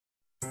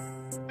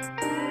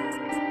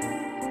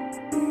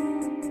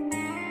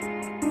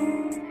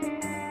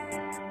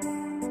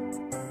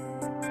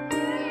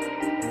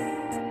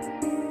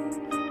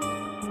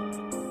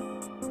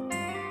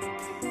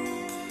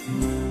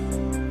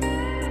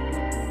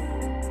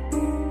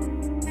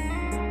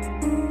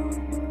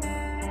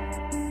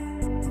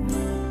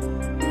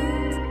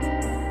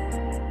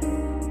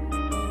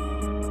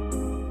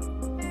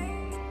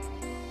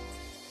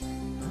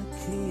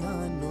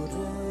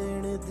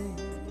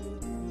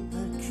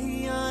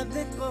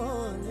दे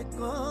कोल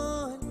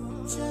कोल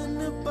चन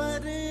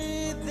पर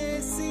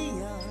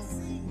देसिया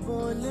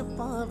बोल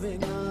पावे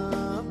ना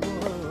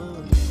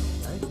बोल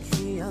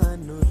अखियां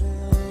नु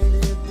रहन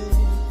दे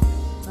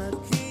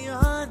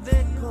अखियां दे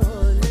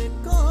कोल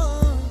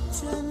कोल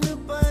चन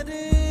पर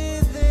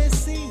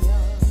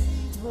देसिया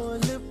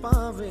बोल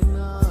पावे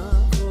ना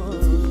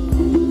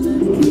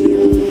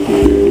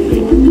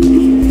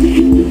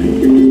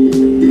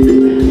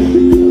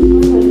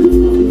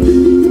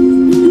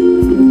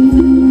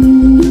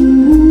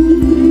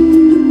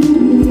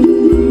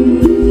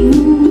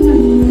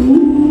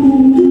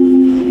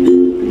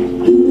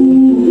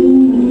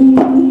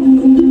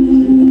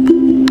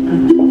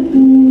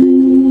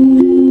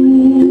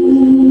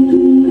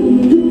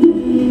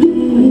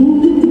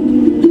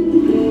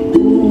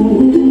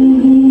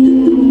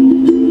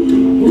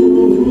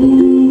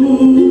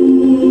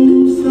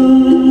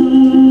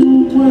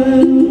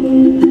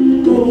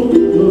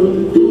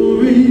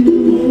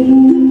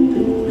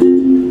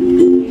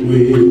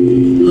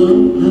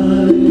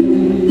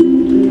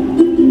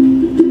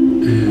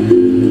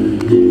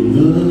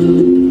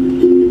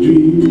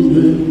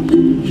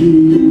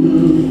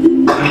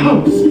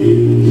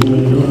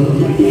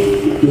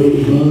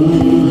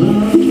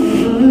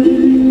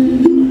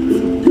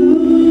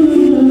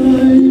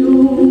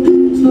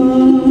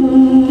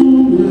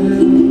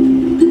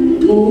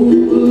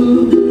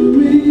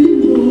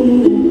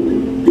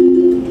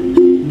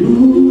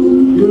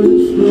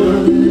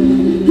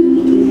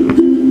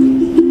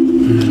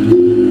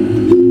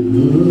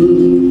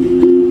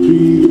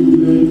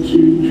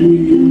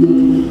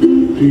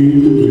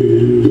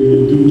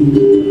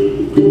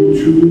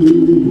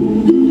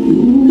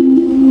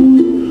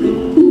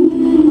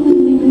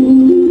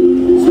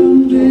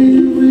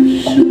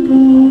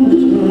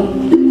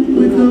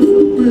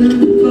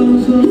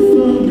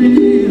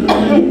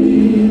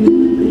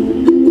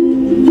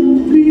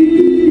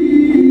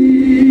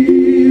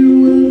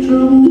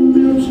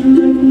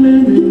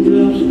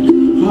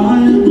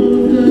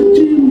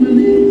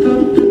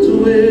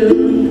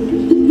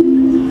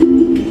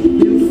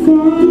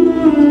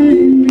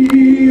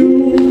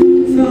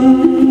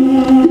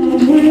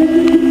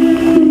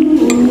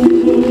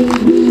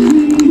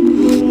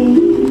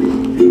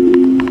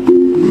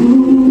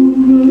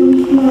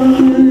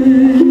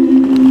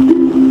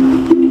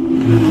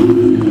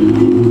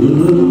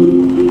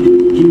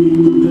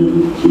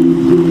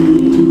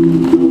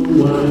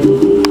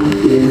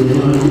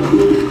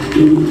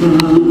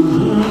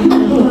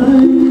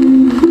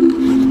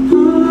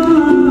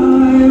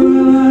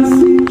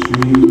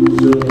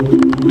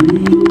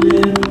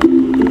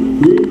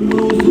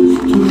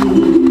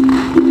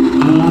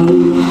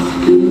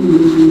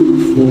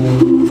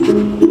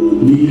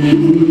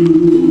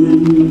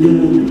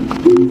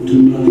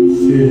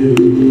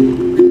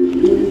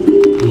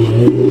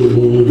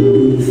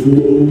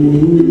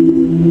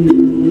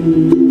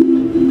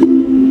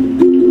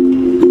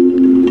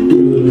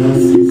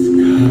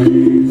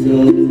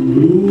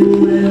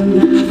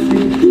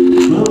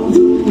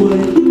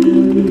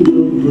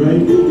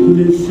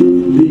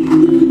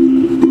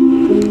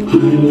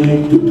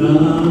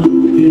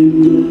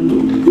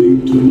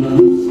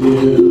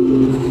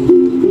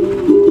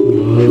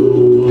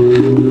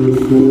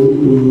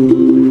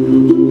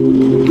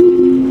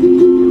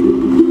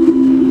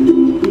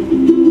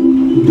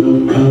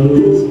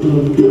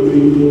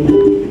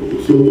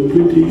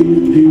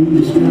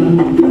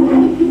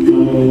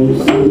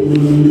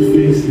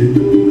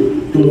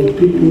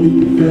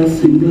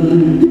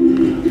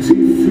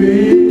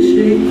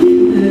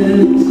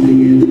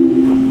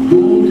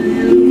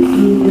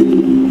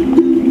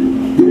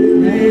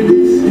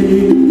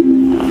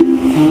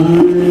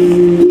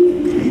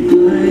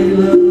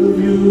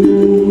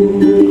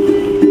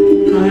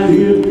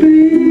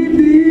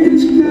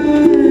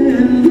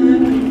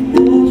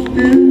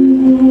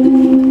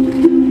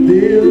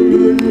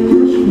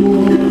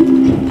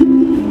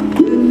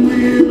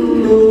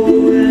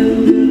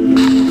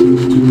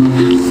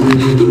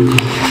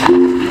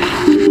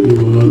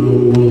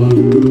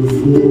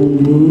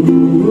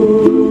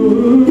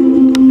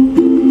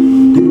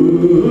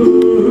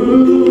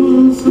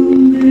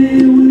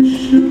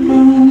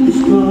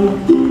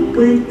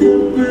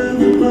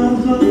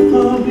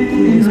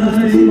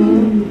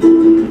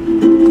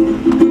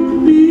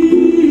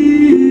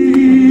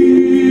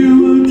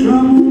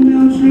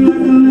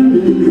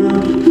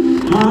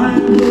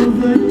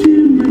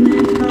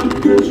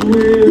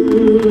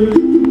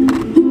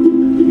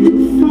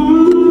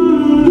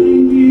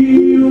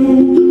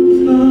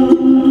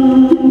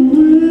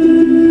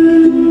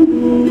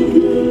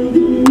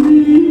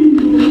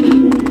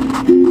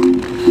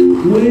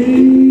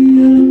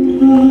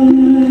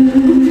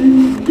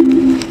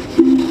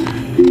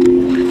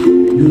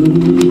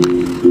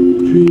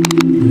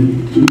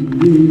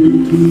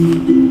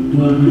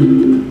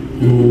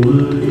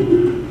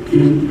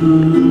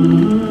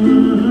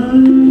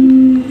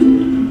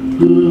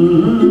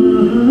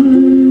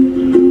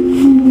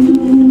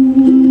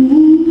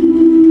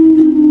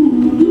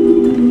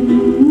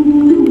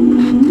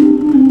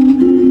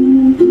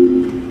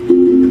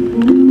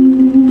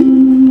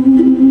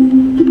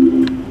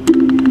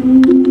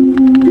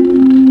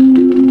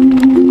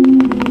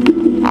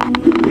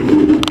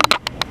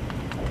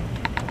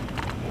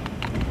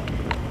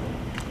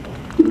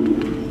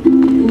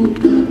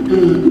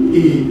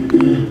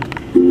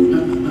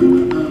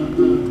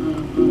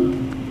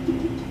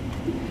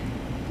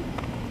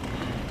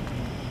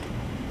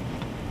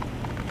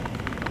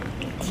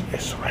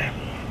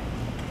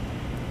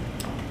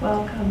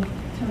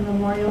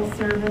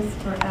service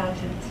for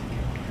Ajit.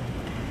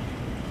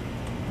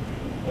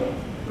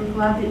 We're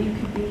glad that you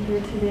could be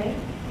here today.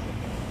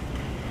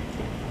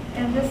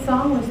 And this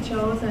song was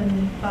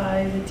chosen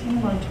by the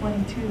team on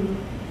 22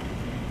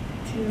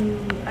 to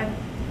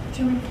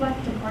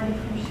reflect a part of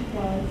who she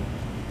was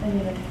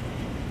and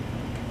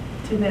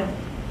to them.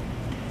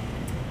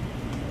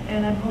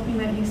 And I'm hoping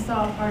that you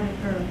saw a part of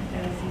her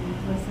as you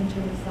listened to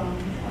the song.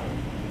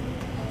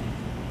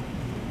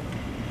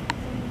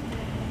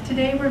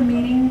 Today we're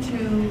meeting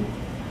to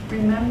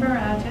remember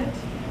Ajit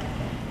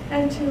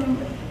and to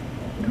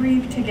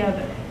grieve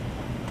together,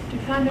 to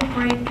kind of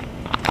break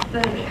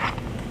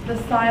the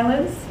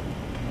silence,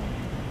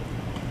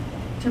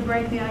 to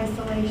break the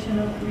isolation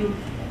of grief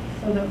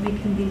so that we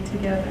can be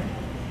together.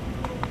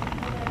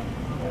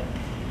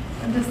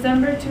 In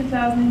December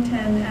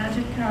 2010,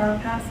 Ajit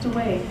Kaur passed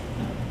away,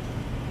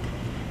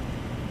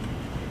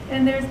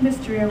 and there's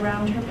mystery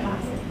around her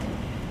passing.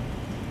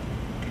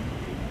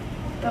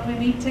 But we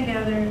meet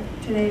together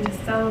today to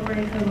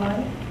celebrate her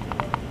life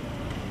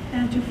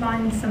and to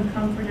find some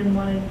comfort in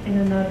one in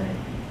another.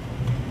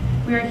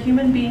 We are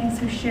human beings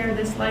who share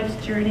this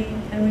life's journey,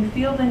 and we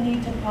feel the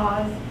need to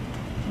pause,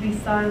 to be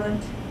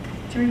silent,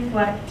 to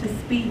reflect, to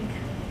speak,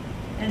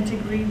 and to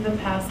grieve the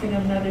passing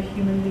of another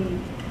human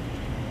being.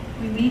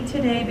 We meet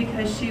today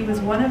because she was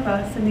one of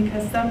us and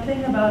because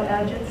something about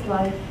Ajit's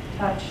life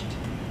touched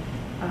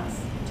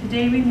us.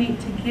 Today we meet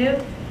to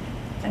give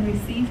and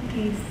receive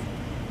peace,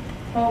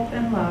 hope,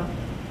 and love.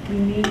 We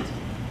meet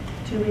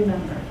to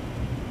remember.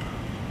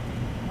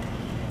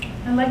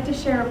 I'd like to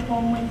share a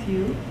poem with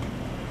you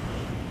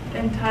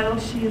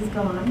entitled She Is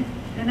Gone.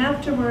 And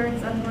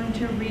afterwards I'm going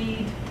to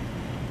read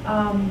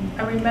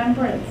a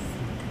remembrance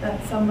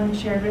that someone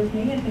shared with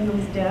me. I think it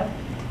was Deb.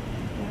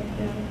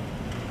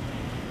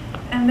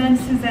 And then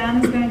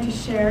Suzanne is going to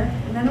share,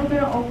 and then we're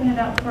going to open it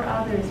up for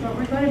others. What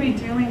we're going to be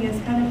doing is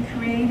kind of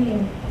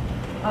creating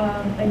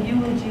a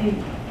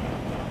eulogy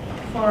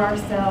for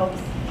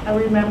ourselves, a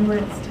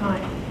remembrance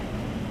time.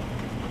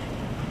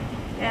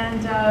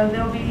 And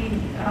there'll be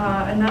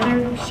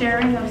another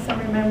sharing of some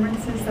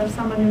remembrances of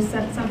someone who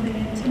sent something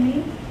in to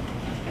me,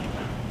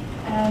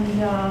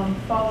 and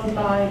followed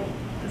by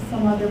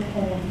some other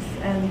poems.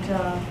 And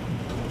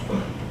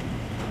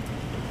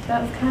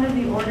that's kind of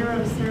the order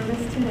of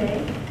service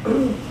today.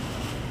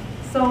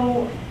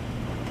 So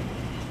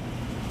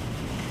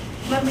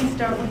let me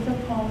start with the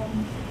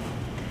poem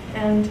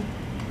and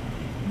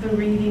the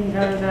reading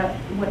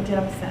what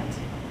Deb sent.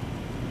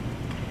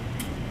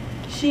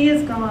 She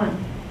is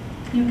gone.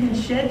 You can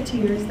shed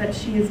tears that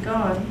she is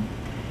gone,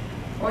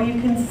 or you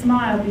can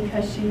smile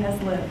because she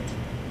has lived.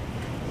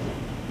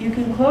 You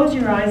can close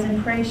your eyes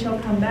and pray she'll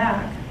come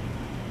back,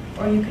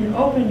 or you can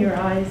open your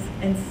eyes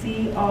and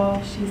see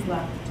all she's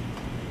left.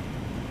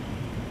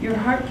 Your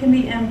heart can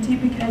be empty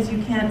because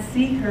you can't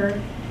see her,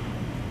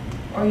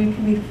 or you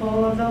can be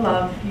full of the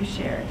love you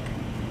shared.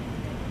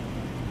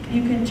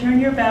 You can turn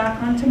your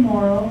back on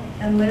tomorrow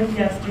and live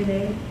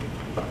yesterday,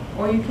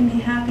 or you can be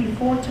happy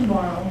for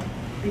tomorrow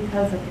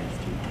because of yesterday.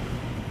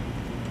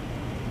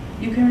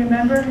 You can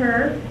remember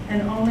her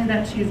and only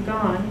that she's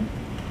gone,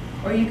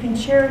 or you can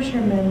cherish her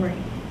memory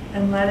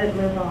and let it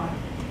live on.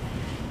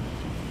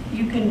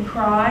 You can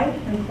cry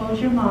and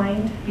close your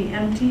mind, be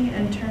empty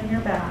and turn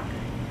your back,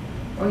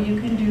 or you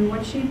can do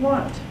what she'd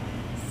want,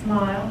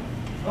 smile,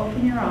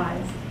 open your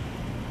eyes,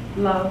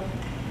 love,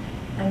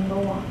 and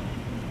go on.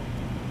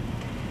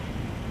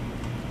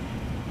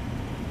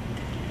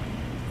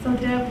 So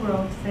Deb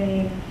wrote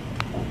saying,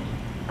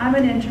 I'm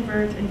an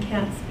introvert and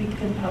can't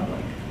speak in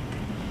public.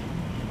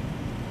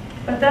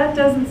 But that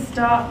doesn't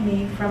stop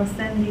me from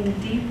sending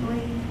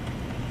deeply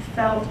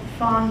felt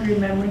fond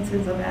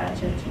remembrances of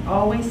Ajit,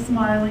 always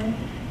smiling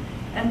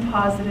and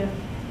positive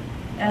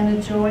and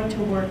a joy to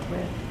work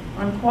with.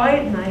 On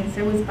quiet nights,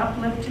 it was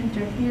uplifting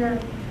to hear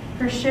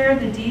her share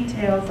the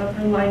details of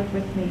her life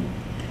with me,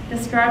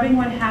 describing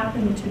what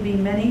happened to be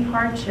many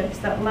hardships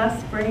that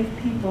less brave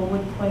people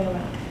would quail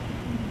at.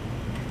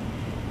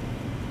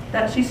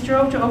 That she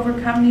strove to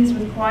overcome these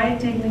with quiet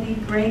dignity,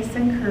 grace,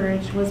 and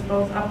courage was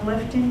both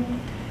uplifting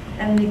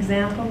and an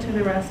example to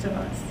the rest of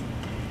us.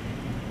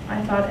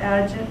 I thought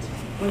Ajit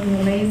was an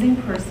amazing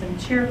person,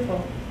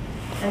 cheerful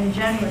and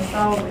generous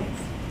always.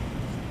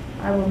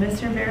 I will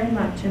miss her very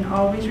much and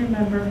always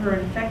remember her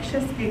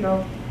infectious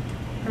giggle,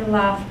 her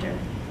laughter,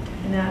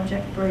 and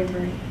abject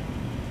bravery.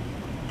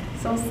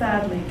 So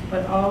sadly,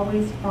 but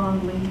always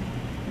fondly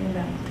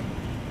remembered.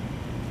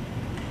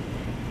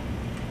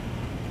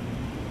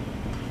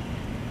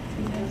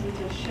 Sometimes it's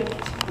a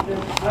shift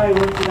that I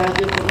looked at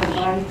Ajit in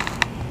my life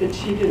that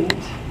she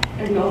didn't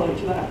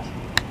acknowledge that.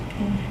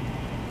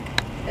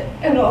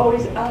 And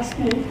always asked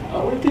me,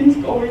 how are things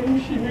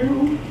going? She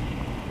knew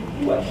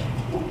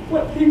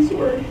what things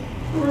were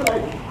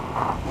like.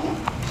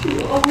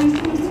 She always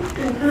was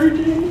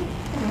encouraging,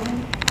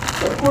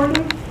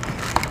 supportive,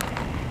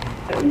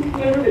 and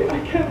literally I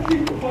can't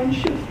think of one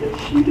shift that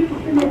she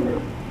didn't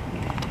remember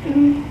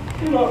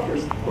and offer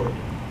support.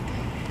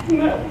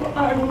 And that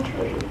I will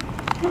treasure.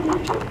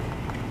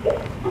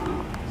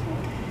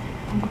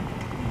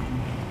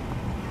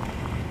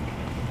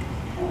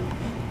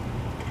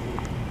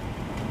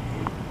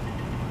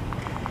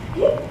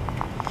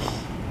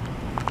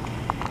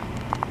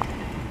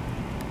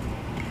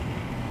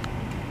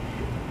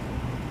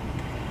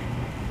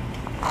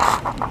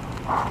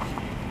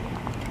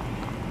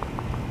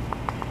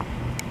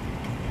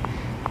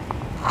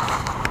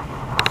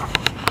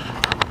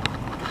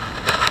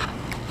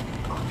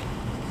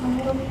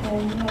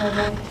 And I'd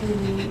like to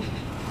read,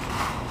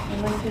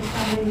 unless there's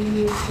somebody who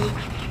is just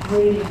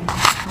waiting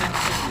not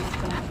to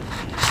respond.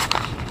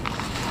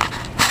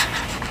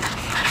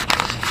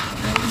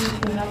 Maybe you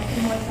can have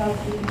some more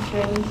thoughts we can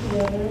share them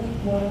together,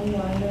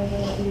 one-on-one, or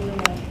whatever you would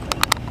like.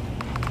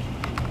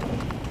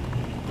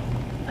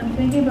 I'm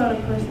thinking about a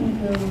person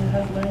who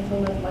has learned to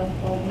live life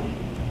fully,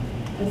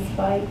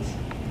 despite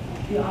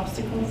the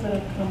obstacles that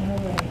have come her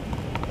way.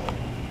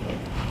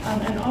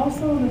 And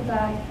also the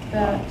fact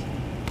that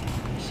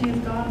she's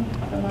gone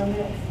from our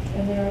midst,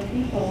 and there are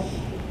people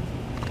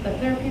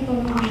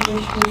who we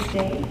wish would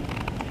stay.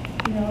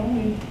 You know,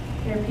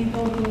 there are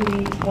people who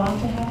we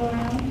want to have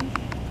around.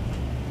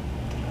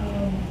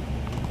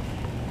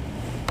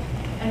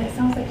 And it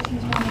sounds like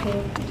she's one of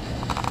those people.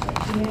 That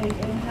she made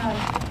an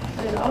impact,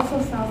 but it also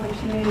sounds like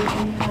she made an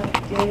impact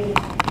daily.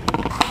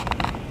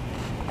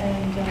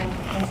 And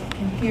as you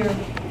can hear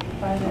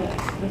by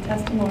the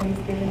testimonies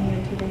given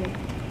here today.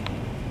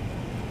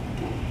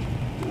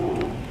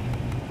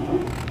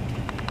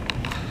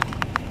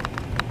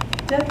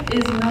 Death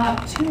is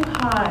not too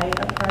high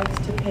a price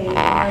to pay for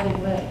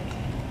having lived.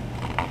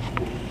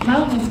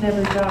 Mountains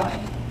never die,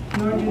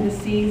 nor do the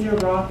seas or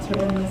rocks or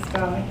in the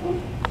sky.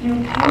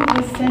 Through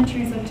countless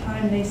centuries of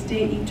time they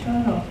stay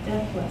eternal,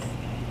 deathless,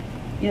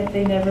 yet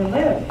they never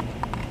live.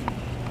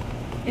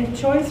 If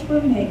choice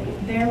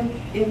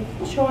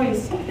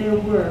there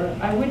were,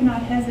 I would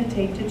not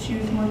hesitate to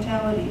choose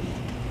mortality.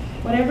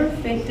 Whatever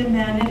fate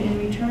demanded in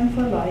return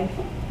for life,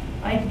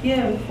 I'd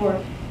give for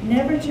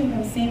never to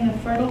have seen the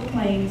fertile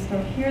plains,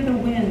 nor hear the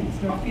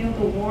winds, nor feel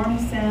the warm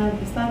sand,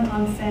 the sun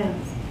on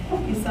sands,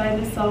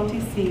 beside the salty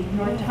sea,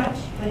 nor touch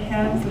the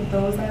hands of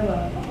those I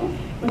love.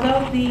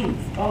 Without these,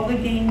 all the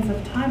gains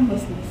of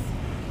timelessness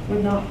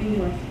would not be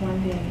worth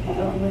one day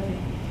of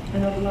living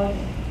and of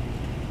loving,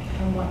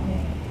 and what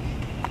may.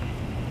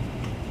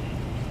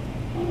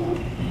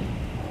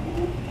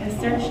 I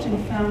searched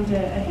and found a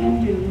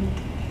Hindu,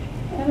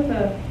 kind of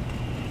a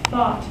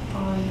thought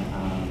on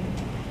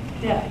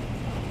death,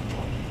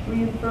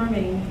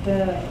 reaffirming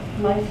the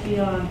life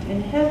beyond.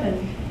 In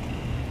heaven,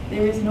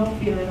 there is no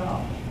fear at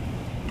all.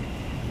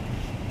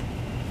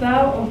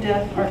 Thou, O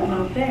death, art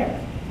not there,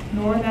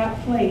 nor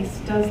that place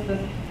does the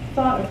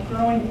thought of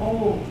growing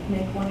old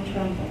make one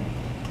tremble.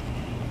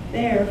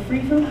 There,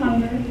 free from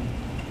hunger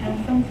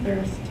and from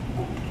thirst,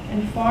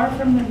 and far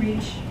from the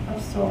reach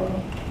of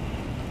sorrow,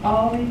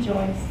 all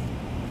rejoice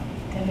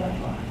and are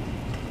glad.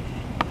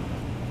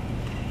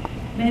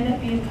 May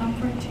that be a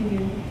comfort to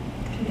you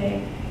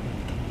today,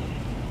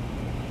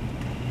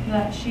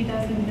 that she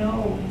doesn't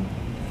know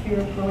fear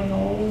of growing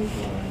old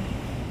or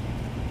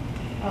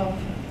of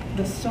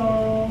the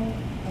sorrow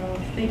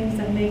of things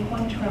that make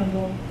one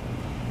tremble,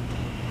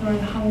 or in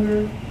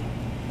hunger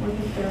or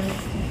the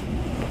thirst,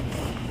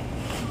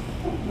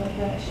 but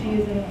that she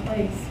is in a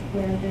place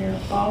where they're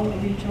all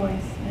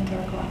rejoice and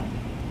are glad.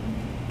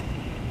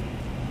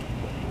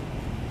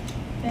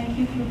 Thank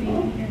you for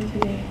being here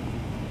today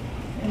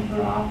and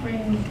for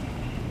offering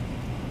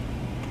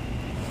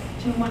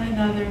to one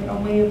another a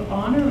way of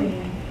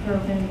honoring her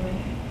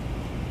memory.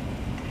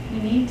 We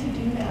need to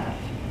do that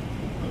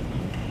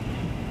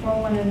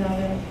for one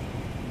another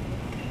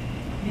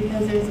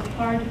because there's a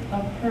part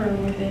of her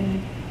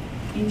within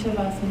each of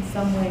us in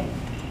some way.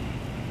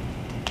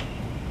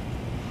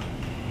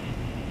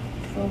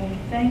 So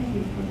thank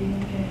you for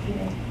being here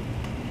today.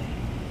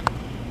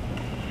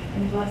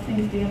 And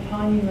blessings be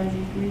upon you as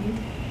you grieve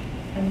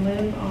and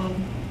live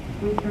on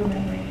with her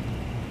memory.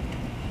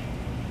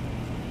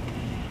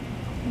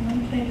 I'm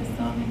going to play the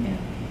song again.